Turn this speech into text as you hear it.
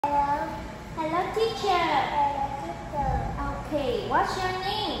Hello, teacher. Hello, teacher. Okay, what's your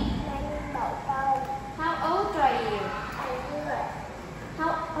name? My name is Châu. How old are you? I'm good. How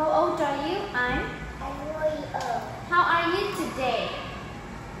old are you? I'm really old. How are you today?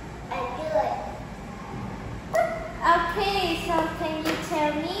 I'm good. Okay, so can you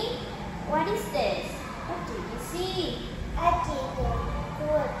tell me what is this? What do you see? I see the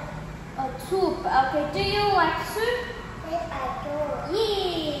good. A soup. Okay, do you like soup? Yes, I do.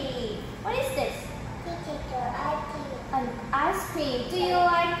 Yay! What is this? This is the ice cream. An ice cream. Do you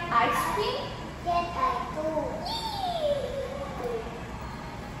like ice cream? Yes, I do.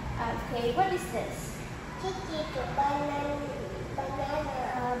 Okay, what is this? This is the banana.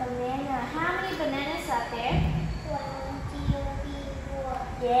 Banana. How many bananas are there? 1, 2, 3, 4.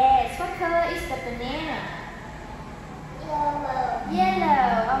 Yes. What color is the banana? Yellow.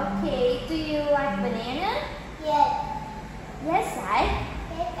 Yellow. Okay. Do you like banana? Yes. Yes, I.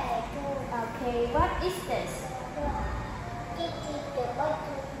 Yes, I do. Okay. What is this? This is the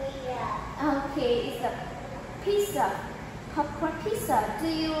buttermilk. Okay, it's a pizza. Popcorn pizza. Do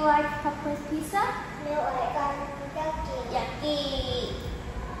you like popcorn pizza? No, I don't. Yucky.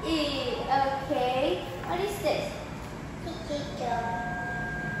 Ew. Okay. What is this? This is the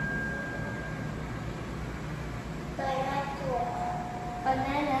banana juice.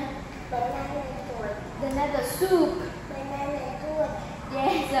 Banana. Banana juice. Banana soup. Banana juice.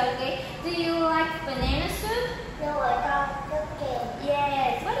 Yes. Okay. Do you like banana soup? No, I don't. Okay.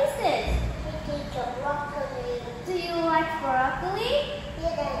 Yes. What is this? This is the broccoli. Do you like broccoli?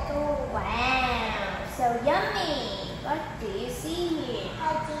 Yes, I do. Wow. So yummy. What do you see here? I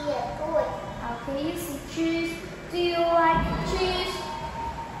see a good. Okay, you see cheese. Do you like cheese?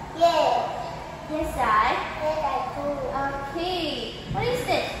 Yes. Yes, I. Yes, I do. Okay. What is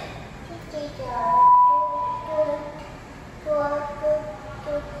this? This is the good.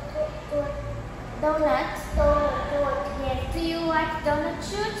 Donut. Good. Yes. Do you like donut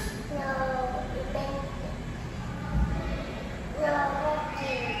shoes? No,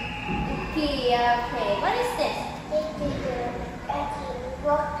 Okay. Okay. What is this? this is the ice cream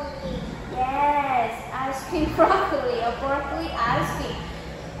broccoli. Yes, ice cream broccoli or broccoli ice cream.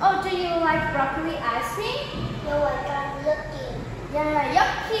 Oh, do you like broccoli ice cream? No, I don't looking. Yeah,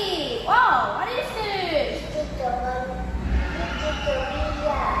 yucky. Wow, what is this? This is the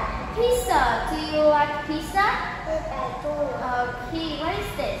pizza. Pizza. Do you like pizza? Yes, I do. Okay, what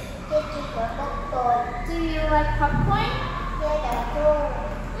is this? This is the popcorn. Do you like popcorn? Yes, I do.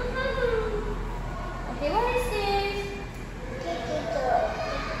 Okay, what is this? This is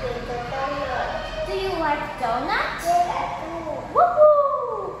the donut. Do you like donuts? Yes, I do.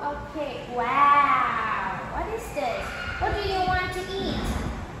 Woohoo! Okay, wow. What is this? What do you want to eat?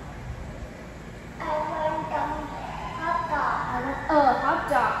 I want some hot dog. Hot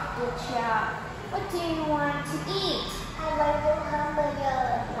dog. Good job. What do you want to eat? I want some hamburger.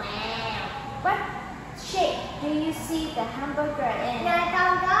 Wow. What shape do you see the hamburger in? Là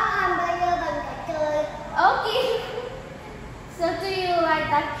trong đó hamburger bằng cà chua. Okay. So do you like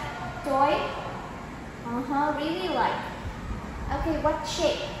that toy? Really like. Okay, what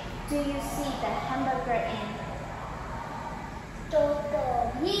shape do you see the hamburger in?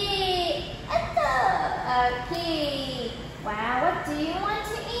 Toto. Yay! Okay. Wow, what do you want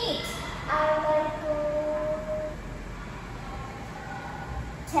to eat? I want to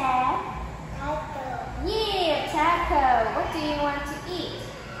taco. Yeah, taco. What do you want to eat?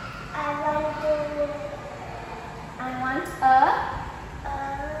 I want a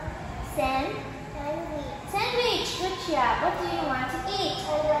sandwich. sandwich. Good job. What do you want to eat? I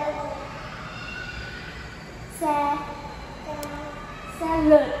want Salad.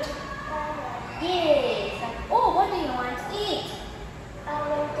 salad. Yes. Oh, what do you want to eat? I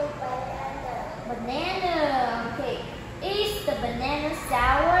want to banana. Banana. Okay. Is the banana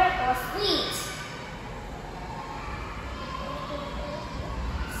sour or sweet?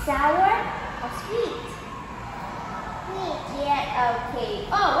 Sour or sweet? Sweet. Yeah, okay.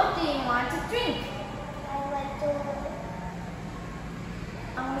 Oh, what do you want to drink? I want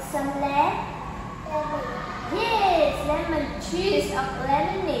Some lemon? lemon. Yes, lemon juice of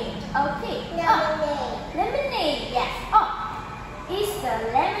lemonade. Okay. Lemonade. Lemonade, yes. Oh, is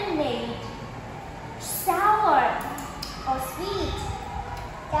the lemonade sour or sweet?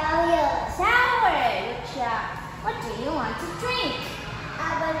 Sour. Sour. Good job. What do you want to drink?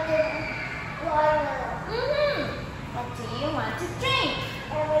 I want to water. What do you want to drink?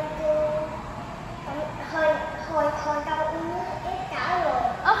 I want to hồi đầu uống nước ít cả rồi.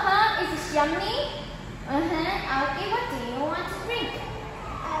 It's yummy. Okay, what do you want to drink?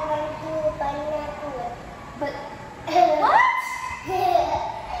 I want to banana. But what?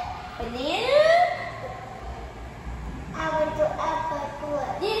 Banana?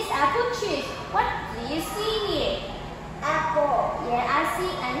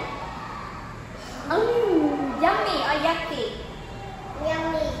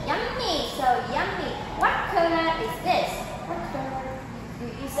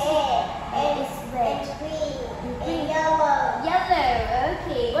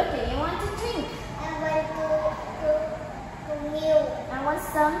 want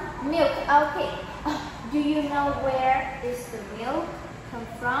some milk. Okay. Do you know where is the milk come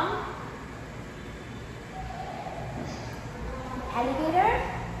from? Alligator?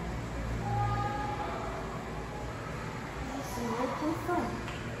 Where's the milk come from?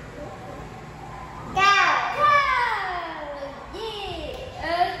 Cow. Cow! Yeah!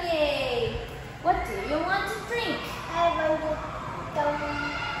 Okay. What do you want to drink? I want to come.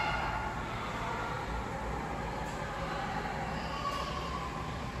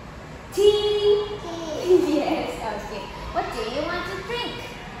 Tea? Yes, okay. What do you want to drink?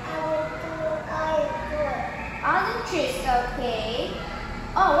 I want to orange. Orange juice, okay.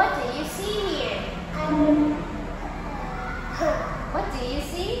 Oh, what do you see here? I want What do you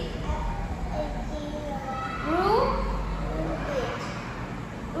see?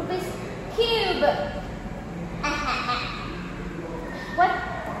 Rubik's cube.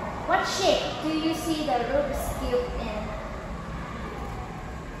 What shape do you see the Rubik's cube in?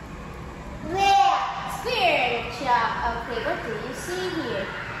 Square. Good job. Okay, what do you see here?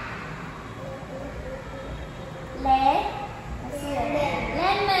 Lemon.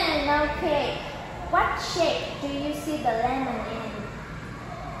 Okay. What shape do you see the lemon in?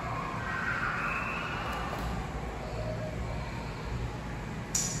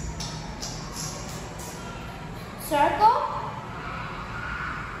 Circle?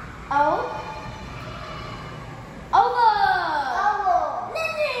 Oval.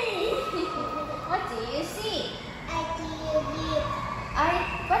 What do you see?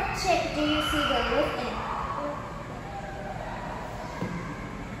 What shape do you see the leaf in?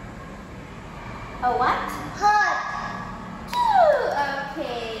 A what?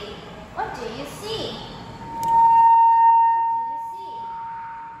 Okay. What do you see?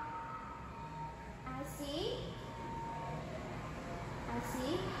 I see.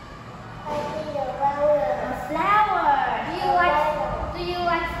 A flower. Do you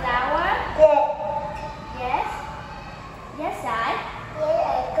like flower? Yes. Yes, I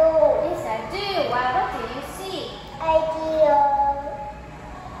do. Wow, what do you see?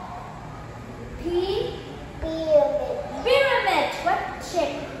 Pyramid. What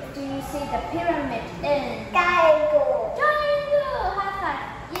shape do you see the pyramid in? Triangle. High five.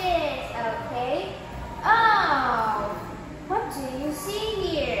 Yes. Okay. Oh, what do you see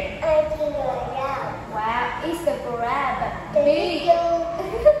here? Wow, is the crab big?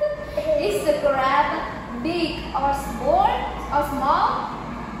 Is the crab big or small?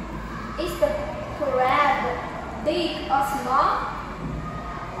 Is the crab big or small?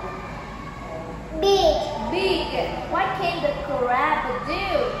 Big. What can the crab do?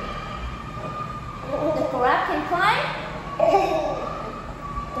 The crab can climb?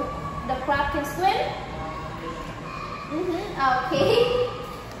 The crab can swim? Okay.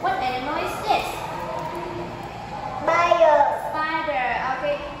 What animal is this? Spider.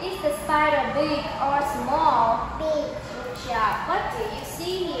 Okay. Is the spider big or small? Good job. What do you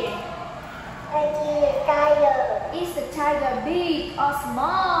see here? Is the tiger big or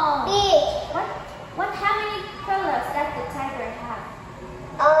small? How many colors does the tiger have?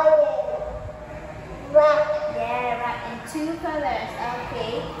 Yeah, right. And 2 colors.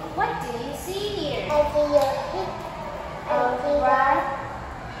 Okay. What do you see here?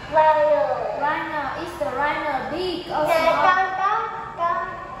 Rhino. Is the rhino big or small?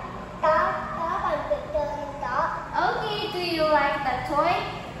 Okay. Do you like the toy?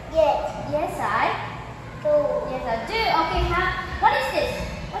 Yes, I do. Okay. What is this?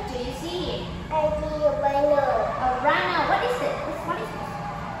 What do you see here? A rhino. What is it? What is it?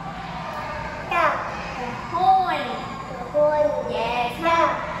 A horn. Yes.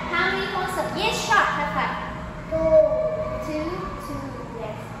 How many horns? Yes, shark. High five. 2.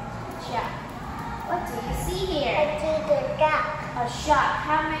 Yes. Shark. What do you see here? A shark.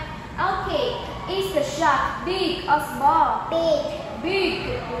 How many? Okay. Is the shark big or small? Big.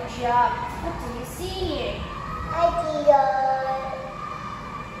 Good job. What do you see here?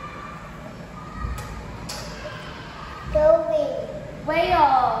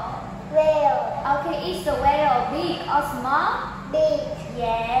 Whale. Okay. Is the whale big or small?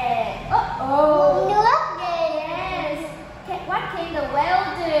 Yeah. Oh. Yes. What can the whale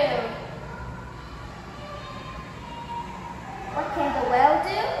do? What can the whale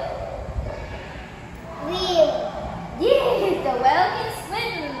do? Yes, the whale can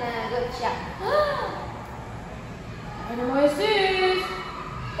swim. Good job. Animal is this?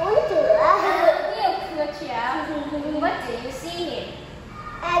 Good job. What do you see here?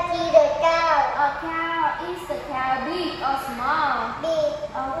 A cow. Is the cow big or small?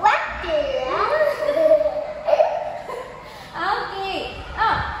 Okay.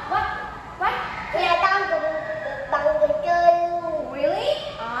 Oh,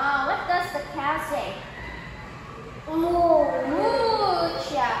 the cow say? Moo. Moo.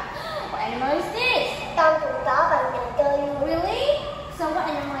 What animal is this? Con chuột chó bằng mình chơi luôn. Really? So what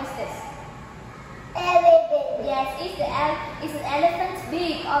animal is this? Elephant. Yes, is the elephant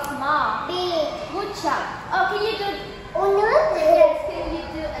big or small? Big. Good job. Oh, can you do? Uống nước. Yes, can you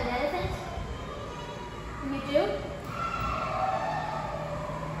do an elephant? Can you do?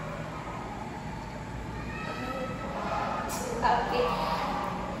 Okay.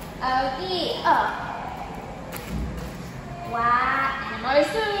 Okay. What animal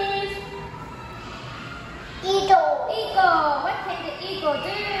is this? Eagle. Eagle. What can the eagle do?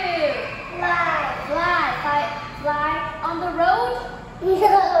 Fly. Fly on the road?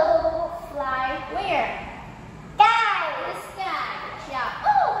 No. Fly where? Sky. In the sky. Good job.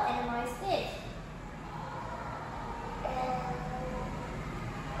 Oh, what animal is this?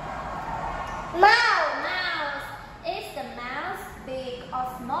 Mouse. Mouse. Is the mouse big or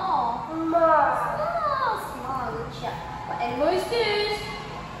small? Small. Small. Good job. What animal is this?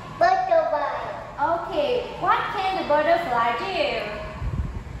 Butterfly. Okay. What can the butterfly do?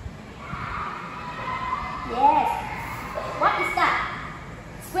 Yes. What is that?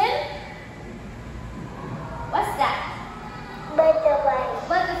 Swim? What's that? Butterfly.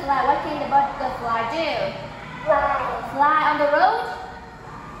 Butterfly. What can the butterfly do? Fly. Fly on the road?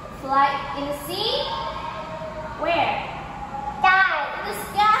 Fly in the sea? Where? Sky. In the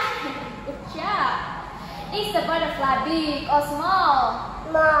sky. Good job. Is the butterfly big or small?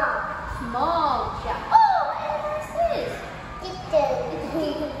 Small. Small. Good job. Oh, what animal is this? Chicken.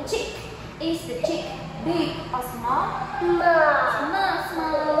 Chick. Is the chick big or small? Small.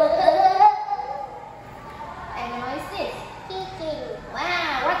 Small. Animal is this? Chicken.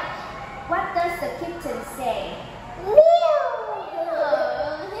 Wow. What does the kitten say? Meow.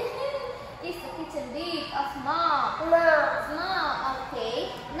 Is the kitten big or small? Small. Small. Okay.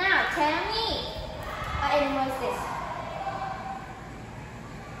 Now tell me, what animal is this?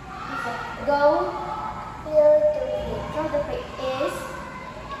 It's a goat. Go the pig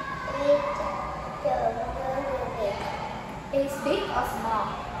is big or small?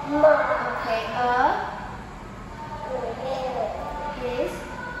 Okay.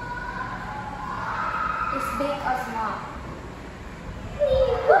 Is big or small?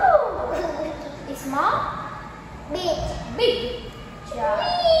 Is small? Big. Big. Job.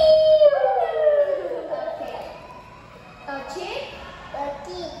 Okay. A chick?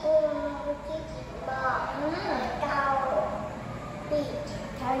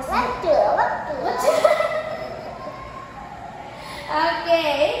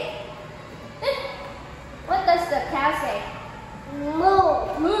 Okay. What does the cow say?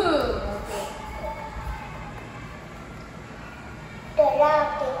 Moo. Moo. Okay.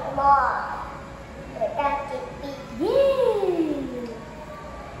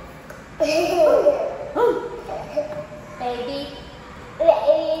 Baby.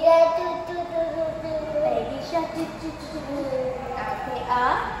 Baby shark. Okay.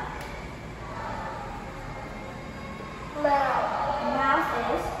 Mouse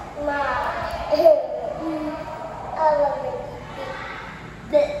is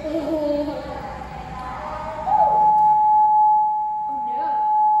Oh no.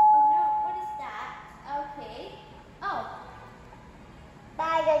 Oh no. What is that? Okay. Oh.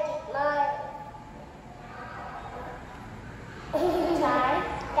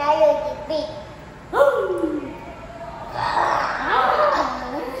 Big.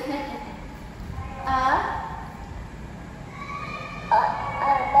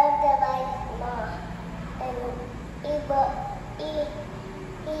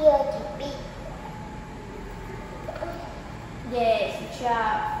 Yes, good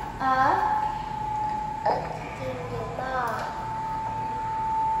job.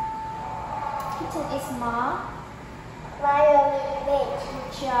 Kitten is small. Good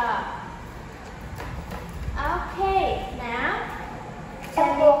job. Okay, now. Yes,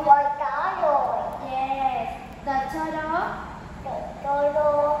 the turtle. Yes, the turtle.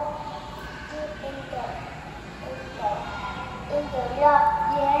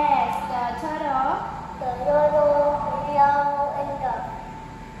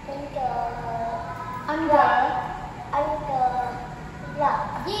 Under. Yeah.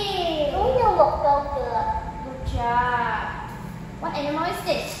 Đúng như một con cựa. Good job. What animal is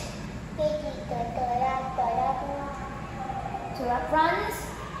this? Cái gì cờ ra Giraffe runs.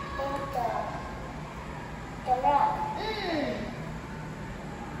 cờ ra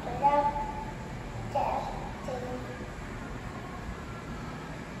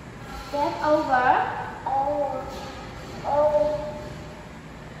Step over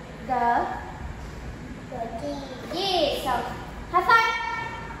the. Yeah, so high five.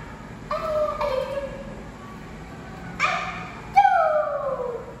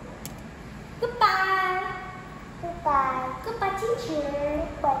 Goodbye. Goodbye. Goodbye, teacher.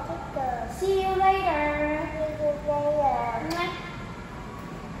 Goodbye, teacher. See you later. See you later. Mwah.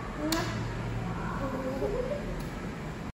 Mwah.